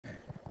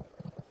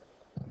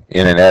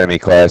In anatomy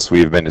class,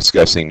 we have been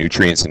discussing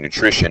nutrients and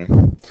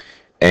nutrition,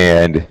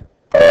 and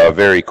a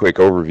very quick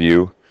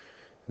overview.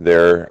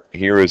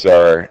 Here is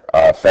our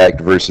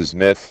fact versus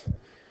myth,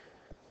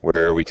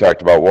 where we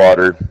talked about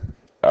water,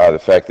 the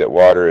fact that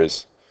water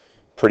is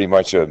pretty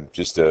much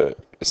just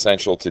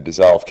essential to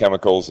dissolve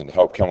chemicals and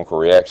help chemical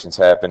reactions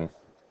happen.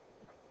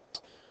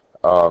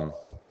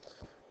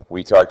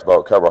 We talked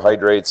about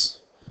carbohydrates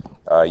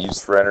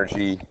used for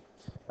energy.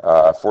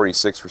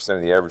 46%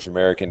 of the average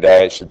American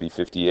diet should be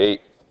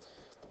 58.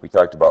 We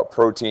talked about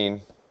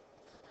protein,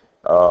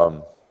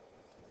 about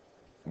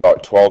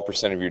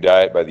 12% of your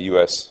diet by the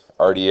U.S.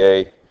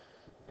 RDA,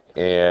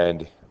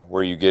 and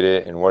where you get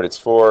it and what it's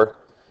for.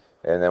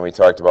 And then we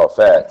talked about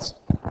fats.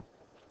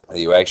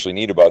 You actually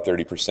need about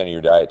 30% of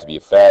your diet to be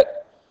a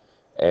fat,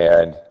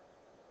 and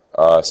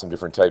some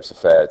different types of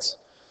fats.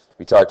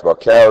 We talked about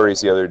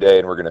calories the other day,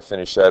 and we're going to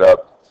finish that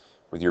up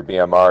with your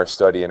BMR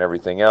study and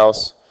everything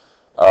else.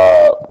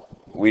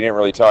 We didn't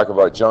really talk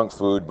about junk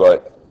food,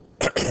 but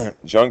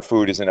junk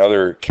food is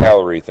another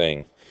calorie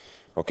thing.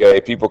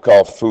 Okay, people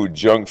call food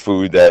junk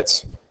food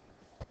that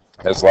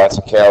has lots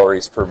of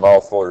calories per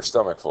mouthful or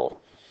stomachful,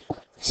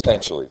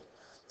 essentially.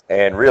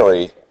 And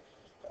really,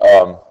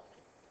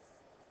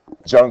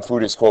 junk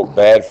food is, quote,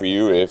 bad for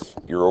you if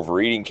you're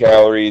overeating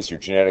calories, you're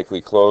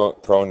genetically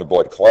prone to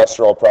blood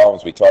cholesterol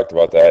problems. We talked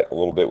about that a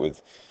little bit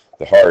with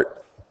the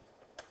heart.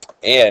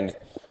 And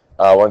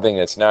one thing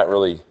that's not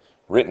really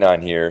written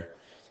on here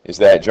is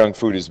that junk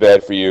food is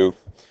bad for you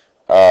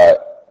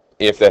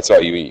if that's all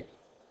you eat.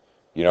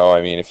 You know,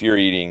 I mean, if you're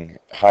eating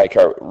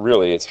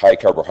really it's high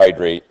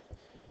carbohydrate,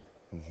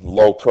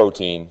 low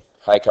protein,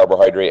 high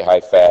carbohydrate, high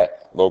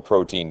fat, low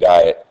protein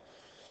diet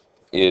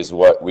is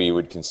what we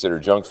would consider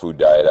junk food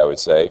diet, I would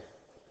say.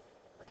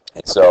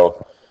 And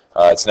so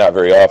it's not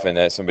very often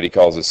that somebody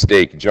calls a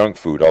steak junk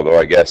food, although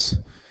I guess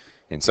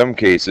in some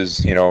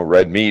cases, you know,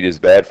 red meat is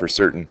bad for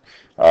certain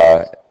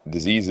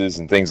diseases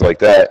and things like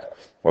that.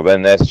 Well,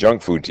 then that's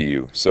junk food to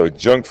you. So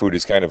junk food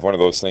is kind of one of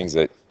those things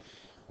that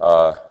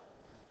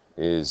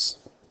is,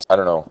 I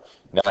don't know,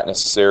 not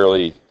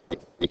necessarily,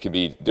 it could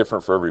be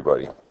different for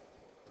everybody.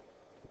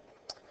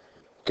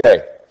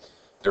 Okay,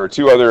 there were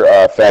two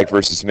other fact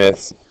versus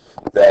myths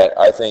that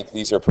I think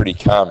these are pretty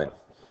common.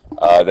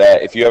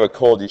 That if you have a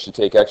cold, you should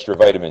take extra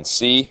vitamin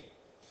C.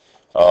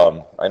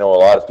 I know a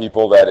lot of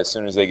people that as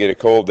soon as they get a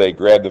cold, they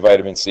grab the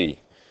vitamin C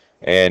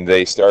and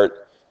they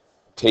start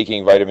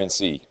taking vitamin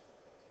C.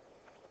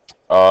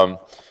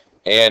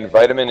 And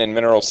vitamin and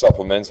mineral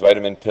supplements,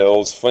 vitamin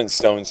pills,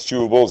 Flintstones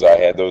chewables, I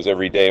had those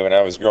every day when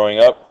I was growing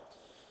up,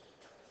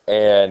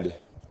 and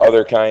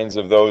other kinds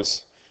of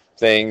those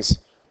things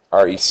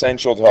are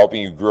essential to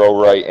helping you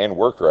grow right and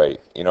work right.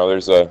 You know, I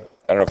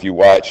don't know if you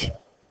watch,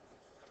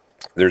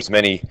 there's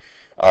many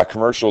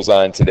commercials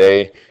on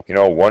today, you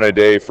know, 1 a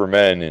day for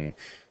men and,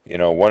 you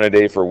know, 1 a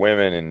day for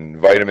women and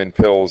vitamin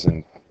pills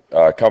and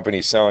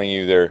companies selling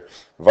you their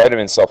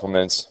vitamin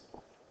supplements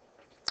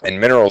and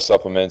mineral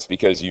supplements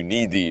because you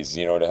need these,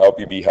 you know, to help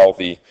you be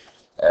healthy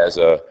as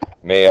a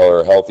male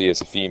or healthy as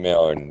a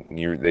female. And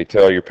they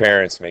tell your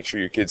parents, make sure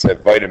your kids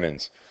have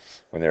vitamins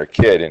when they're a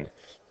kid. And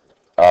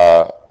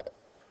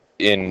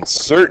in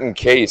certain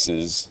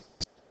cases,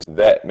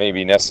 that may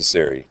be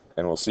necessary,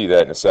 and we'll see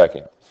that in a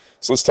second.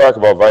 So let's talk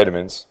about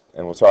vitamins,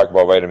 and we'll talk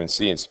about vitamin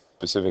C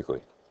specifically.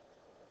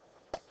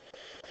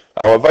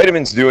 What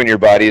vitamins do in your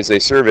body is they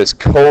serve as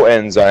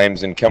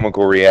coenzymes in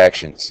chemical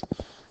reactions.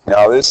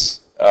 Now this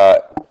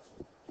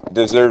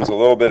deserves a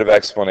little bit of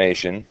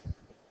explanation.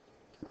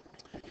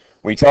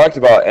 We talked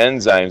about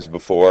enzymes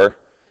before,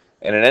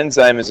 and an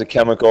enzyme is a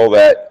chemical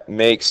that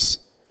makes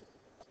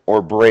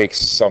or breaks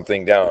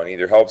something down,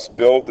 either helps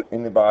build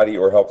in the body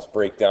or helps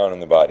break down in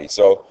the body.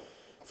 So,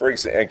 for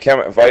example,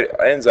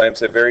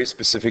 enzymes have very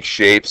specific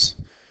shapes,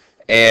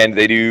 and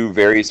they do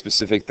very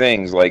specific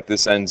things, like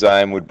this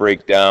enzyme would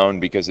break down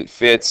because it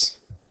fits,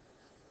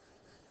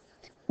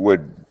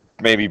 would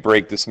maybe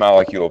break this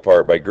molecule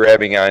apart by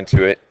grabbing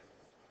onto it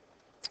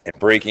and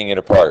breaking it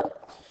apart.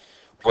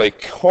 A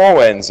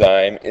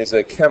coenzyme is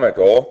a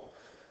chemical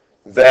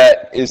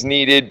that is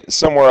needed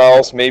somewhere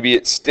else. Maybe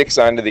it sticks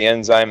onto the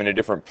enzyme in a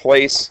different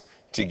place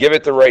to give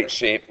it the right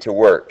shape to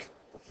work.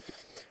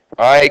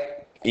 I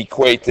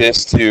equate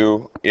this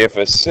to if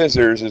a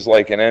scissors is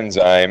like an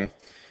enzyme,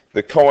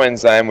 the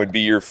coenzyme would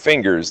be your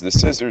fingers. The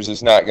scissors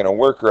is not going to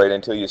work right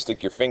until you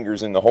stick your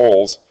fingers in the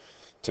holes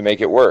to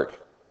make it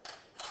work.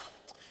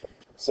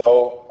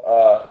 So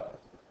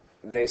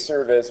they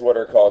serve as what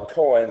are called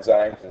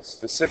coenzymes in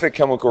specific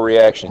chemical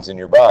reactions in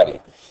your body.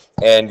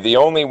 And the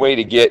only way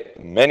to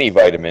get many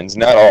vitamins,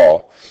 not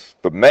all,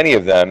 but many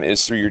of them,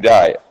 is through your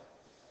diet.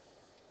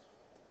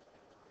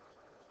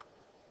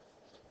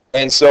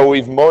 And so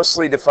we've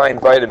mostly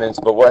defined vitamins,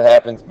 but what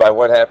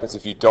happens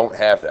if you don't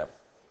have them?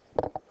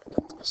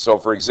 So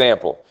for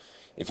example,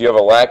 if you have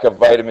a lack of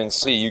vitamin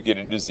C, you get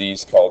a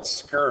disease called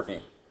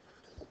scurvy.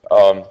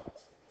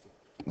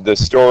 The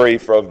story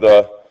from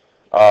the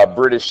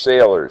British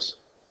sailors.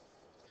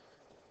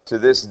 To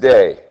this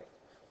day,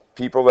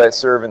 people that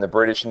serve in the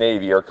British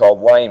Navy are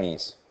called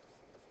limeys.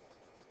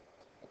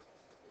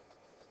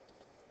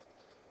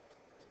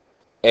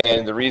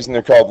 And the reason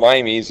they're called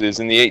limeys is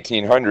in the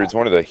 1800s,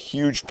 one of the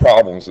huge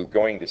problems with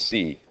going to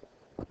sea,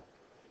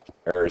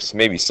 or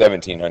maybe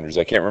 1700s,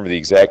 I can't remember the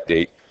exact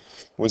date,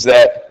 was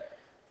that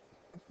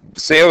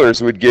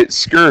sailors would get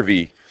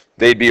scurvy.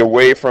 They'd be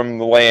away from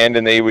the land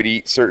and they would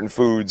eat certain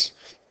foods,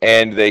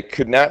 and they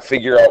could not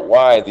figure out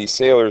why these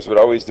sailors would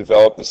always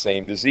develop the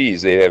same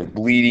disease. They'd have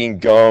bleeding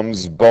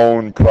gums,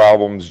 bone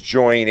problems,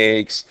 joint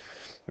aches.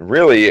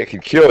 Really, it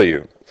could kill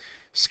you.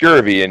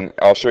 Scurvy, and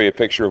I'll show you a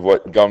picture of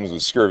what gums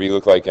with scurvy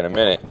look like in a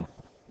minute.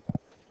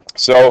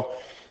 So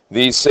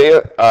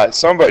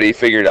somebody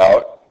figured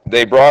out,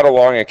 they brought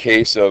along a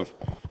case of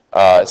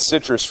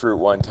citrus fruit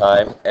one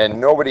time,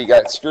 and nobody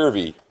got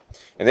scurvy.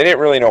 And they didn't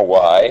really know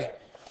why,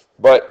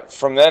 but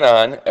from then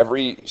on,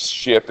 every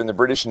ship in the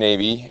British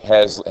Navy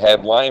has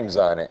had limes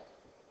on it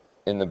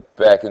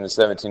back in the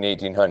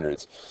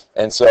 1800s.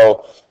 And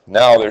so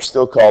now they're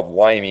still called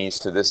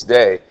limeys to this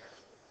day,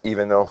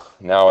 even though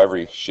now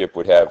every ship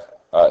would have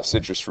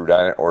citrus fruit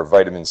on it, or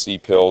vitamin C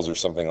pills or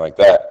something like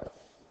that.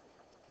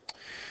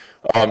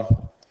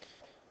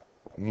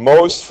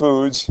 Most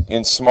foods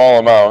in small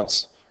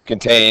amounts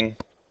contain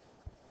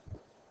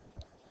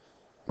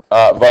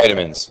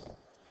vitamins.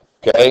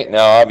 Okay,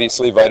 now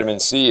obviously vitamin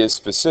C is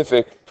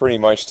specific pretty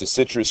much to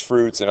citrus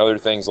fruits and other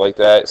things like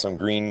that, some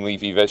green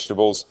leafy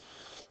vegetables.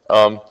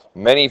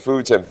 Many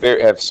foods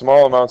have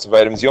small amounts of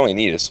vitamins. You only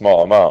need a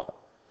small amount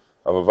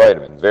of a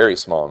vitamin, very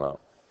small amount.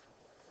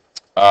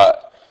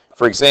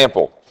 For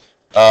example,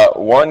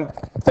 one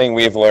thing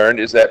we've learned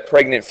is that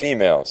pregnant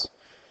females,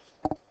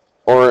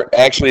 or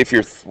actually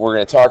we're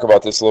going to talk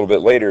about this a little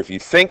bit later, if you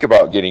think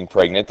about getting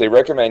pregnant, they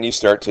recommend you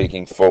start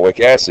taking folic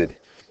acid.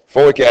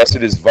 Folic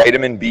acid is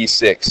vitamin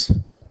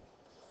B6.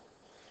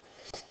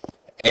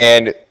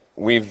 And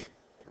we've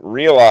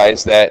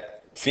realized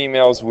that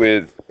females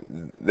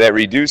that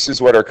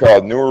reduces what are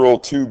called neural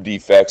tube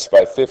defects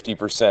by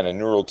 50%. A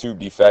neural tube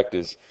defect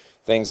is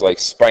things like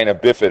spina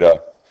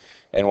bifida.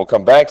 And we'll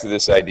come back to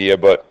this idea,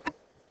 but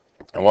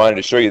I wanted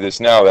to show you this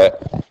now,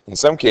 that in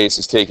some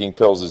cases taking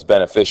pills is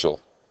beneficial.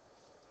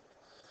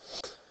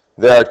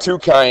 There are two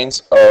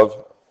kinds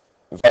of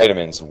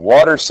vitamins.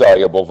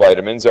 Water-soluble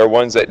vitamins are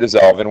ones that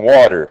dissolve in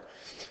water.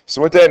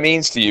 So what that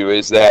means to you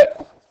is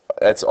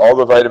that's all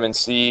the vitamin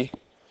C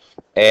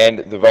and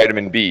the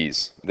vitamin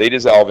Bs. They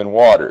dissolve in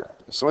water.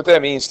 So what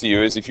that means to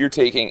you is if you're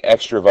taking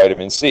extra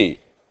vitamin C,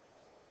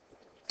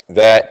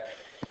 that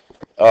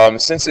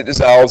since it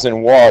dissolves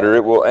in water,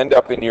 it will end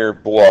up in your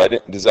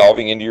blood,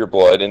 dissolving into your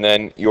blood, and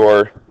then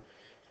your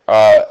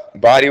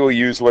body will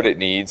use what it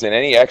needs, and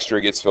any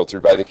extra gets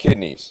filtered by the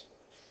kidneys.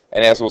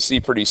 And as we'll see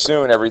pretty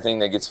soon, everything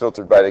that gets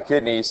filtered by the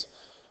kidneys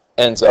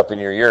ends up in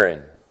your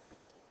urine.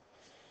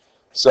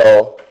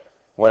 So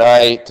when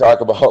I talk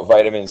about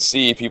vitamin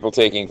C, people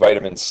taking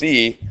vitamin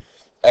C,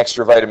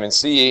 extra vitamin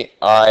C,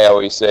 I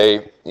always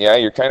say, yeah,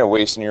 you're kind of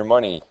wasting your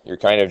money. You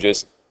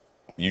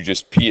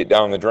just pee it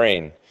down the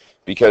drain.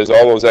 Because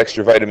all those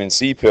extra vitamin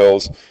C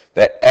pills,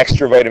 that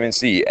extra vitamin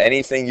C,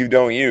 anything you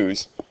don't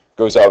use,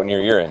 goes out in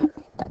your urine.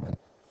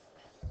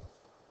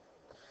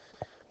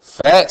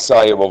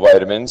 Fat-soluble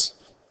vitamins,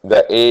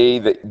 the A,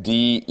 the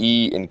D,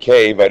 E, and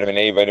K, vitamin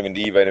A, vitamin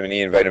D, vitamin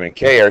E, and vitamin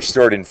K, are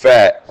stored in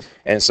fat.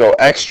 And so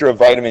extra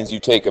vitamins you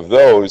take of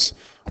those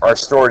are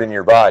stored in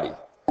your body,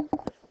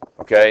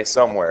 okay,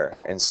 somewhere,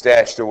 and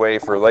stashed away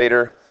for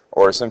later,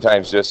 or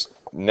sometimes just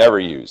never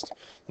used.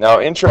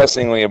 Now,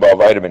 interestingly about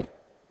vitamin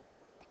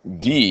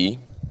D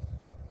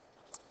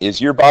is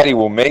your body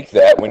will make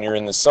that when you're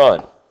in the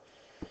sun.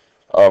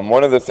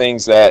 One of the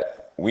things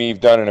that we've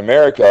done in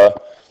America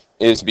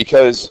is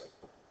because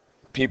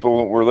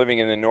people were living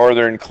in the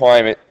northern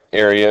climate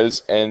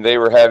areas and they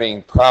were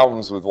having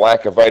problems with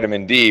lack of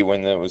vitamin D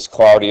when it was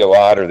cloudy a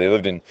lot, or they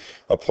lived in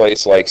a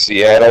place like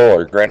Seattle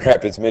or Grand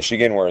Rapids,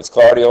 Michigan, where it's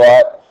cloudy a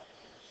lot,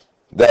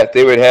 that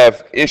they would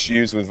have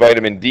issues with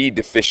vitamin D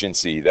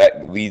deficiency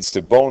that leads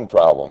to bone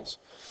problems.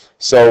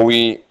 So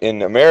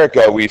in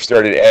America, we've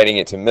started adding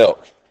it to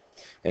milk.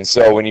 And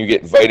so when you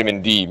get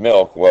vitamin D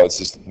milk, well, it's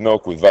just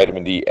milk with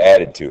vitamin D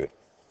added to it.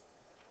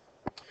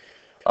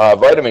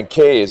 Vitamin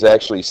K is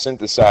actually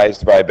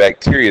synthesized by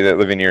bacteria that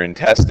live in your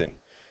intestine.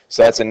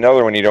 So that's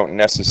another one you don't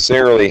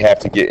necessarily have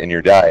to get in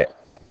your diet.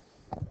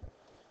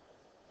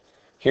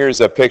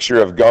 Here's a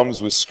picture of gums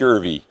with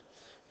scurvy.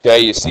 Okay,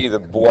 you see the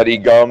bloody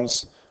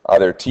gums?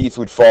 Their teeth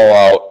would fall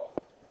out.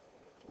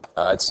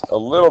 It's a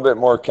little bit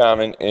more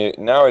common.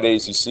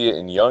 Nowadays, you see it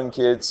in young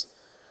kids,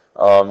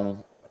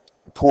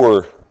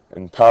 poor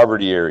and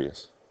poverty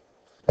areas.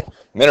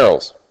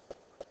 Minerals.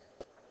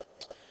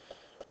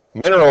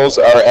 Minerals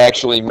are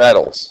actually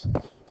metals.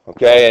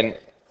 Okay,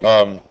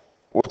 and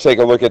we'll take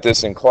a look at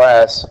this in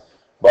class,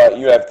 but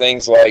you have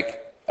things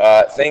like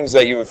things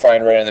that you would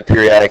find right on the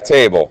periodic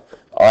table.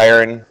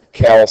 Iron,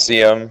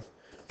 calcium,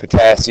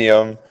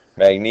 potassium,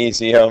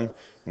 magnesium,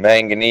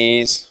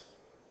 manganese.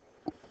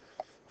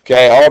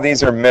 Okay, all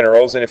these are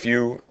minerals, and if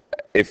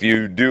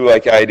you do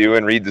like I do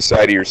and read the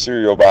side of your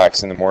cereal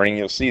box in the morning,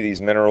 you'll see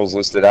these minerals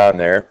listed on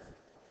there.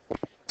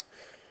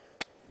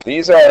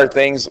 These are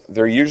things,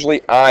 they're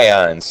usually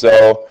ions,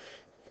 so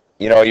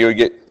you would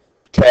get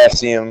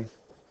potassium,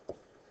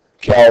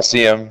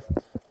 calcium,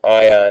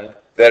 ion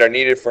that are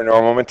needed for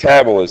normal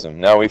metabolism.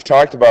 Now, we've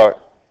talked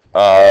about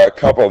a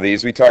couple of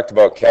these. We talked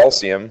about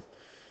calcium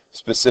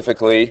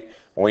specifically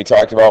when we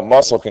talked about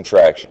muscle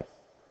contraction.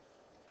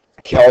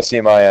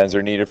 Calcium ions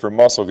are needed for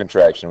muscle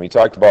contraction. We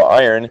talked about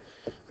iron when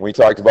we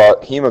talked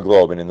about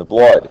hemoglobin in the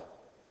blood.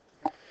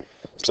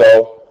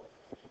 So,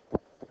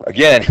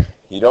 again,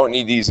 you don't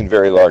need these in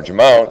very large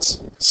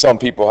amounts. Some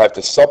people have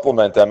to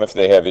supplement them if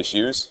they have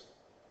issues.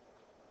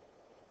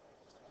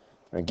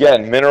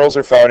 Again, minerals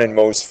are found in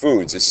most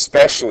foods,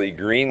 especially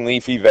green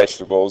leafy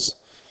vegetables,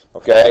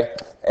 okay?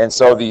 And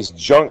so these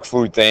junk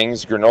food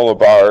things, granola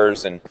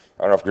bars, and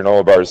I don't know if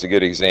granola bar is a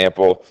good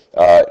example,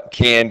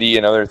 candy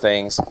and other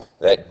things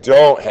that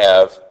don't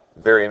have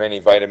very many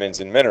vitamins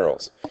and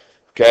minerals,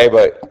 okay?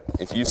 But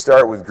if you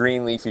start with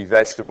green leafy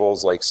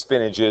vegetables like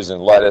spinaches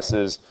and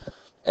lettuces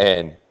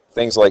and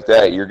things like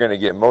that, you're going to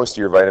get most of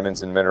your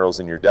vitamins and minerals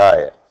in your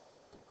diet.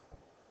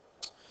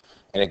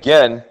 And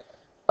again,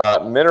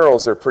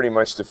 minerals are pretty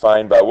much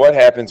defined by what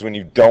happens when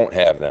you don't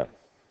have them.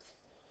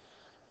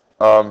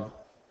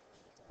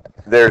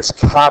 There's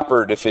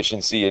copper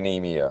deficiency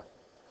anemia.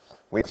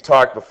 We've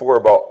talked before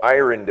about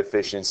iron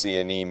deficiency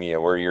anemia,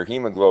 where your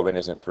hemoglobin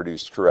isn't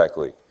produced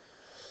correctly.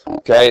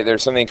 Okay,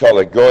 there's something called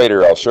a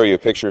goiter. I'll show you a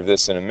picture of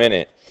this in a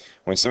minute.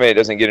 When somebody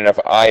doesn't get enough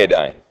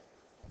iodine.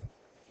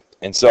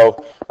 And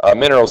so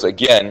minerals,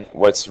 again,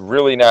 what's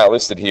really not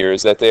listed here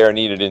is that they are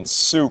needed in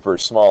super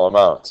small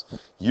amounts.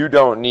 You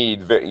don't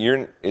need,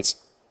 it's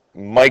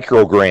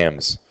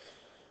micrograms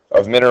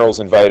of minerals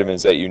and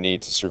vitamins that you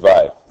need to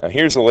survive. Now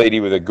here's a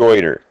lady with a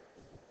goiter.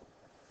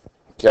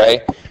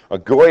 Okay, a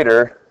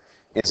goiter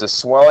is a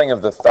swelling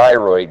of the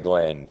thyroid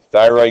gland.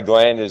 Thyroid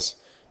gland is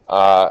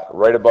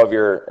right above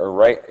your, or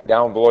right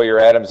down below your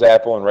Adam's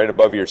apple and right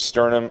above your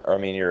sternum, or I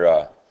mean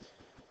your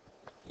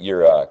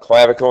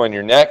clavicle and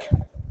your neck.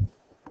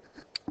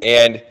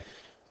 And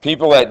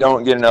people that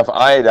don't get enough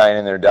iodine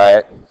in their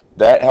diet,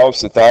 that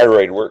helps the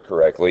thyroid work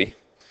correctly.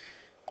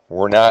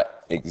 We're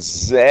not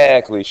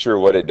exactly sure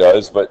what it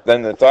does, but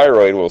then the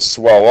thyroid will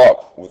swell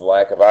up with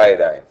lack of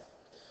iodine.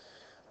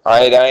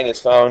 Iodine is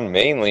found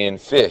mainly in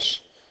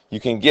fish. You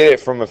can get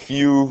it from a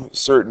few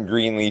certain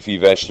green leafy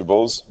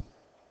vegetables.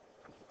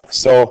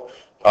 So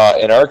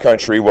in our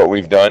country, what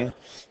we've done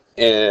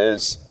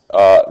is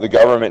the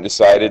government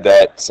decided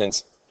that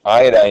since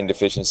iodine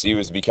deficiency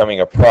was becoming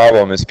a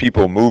problem as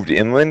people moved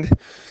inland,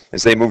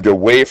 as they moved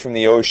away from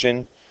the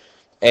ocean,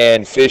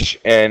 and fish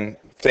and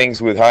things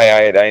with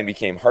high iodine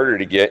became harder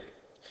to get,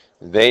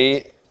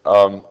 they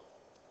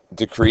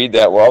decreed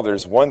that, well,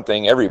 there's one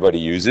thing everybody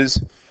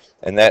uses,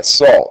 and that's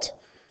salt.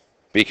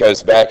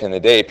 Because back in the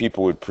day,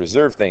 people would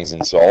preserve things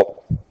in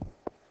salt.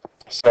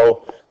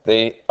 So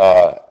they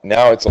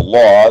now it's a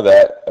law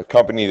that a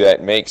company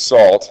that makes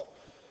salt,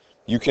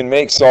 you can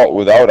make salt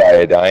without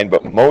iodine,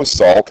 but most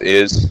salt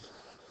is,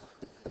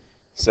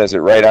 says it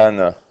right on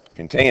the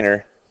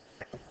container,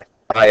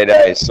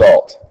 iodized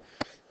salt.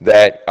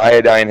 That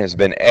iodine has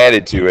been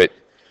added to it,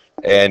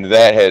 and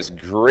that has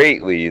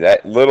greatly,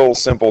 that little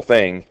simple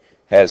thing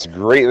has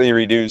greatly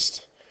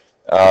reduced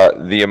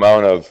the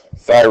amount of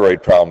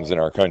thyroid problems in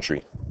our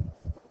country.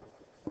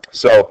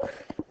 So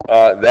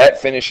that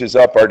finishes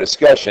up our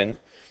discussion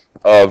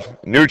of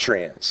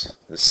nutrients.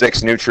 The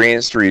 6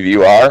 nutrients to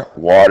review are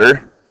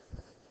water,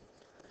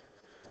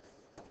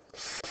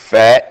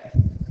 fat,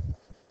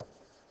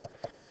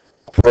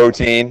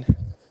 protein,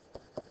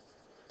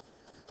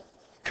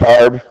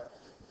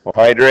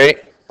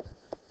 carbohydrate,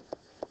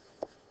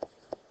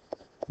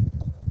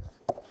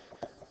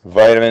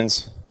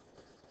 vitamins,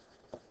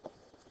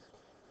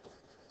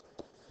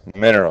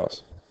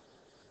 minerals.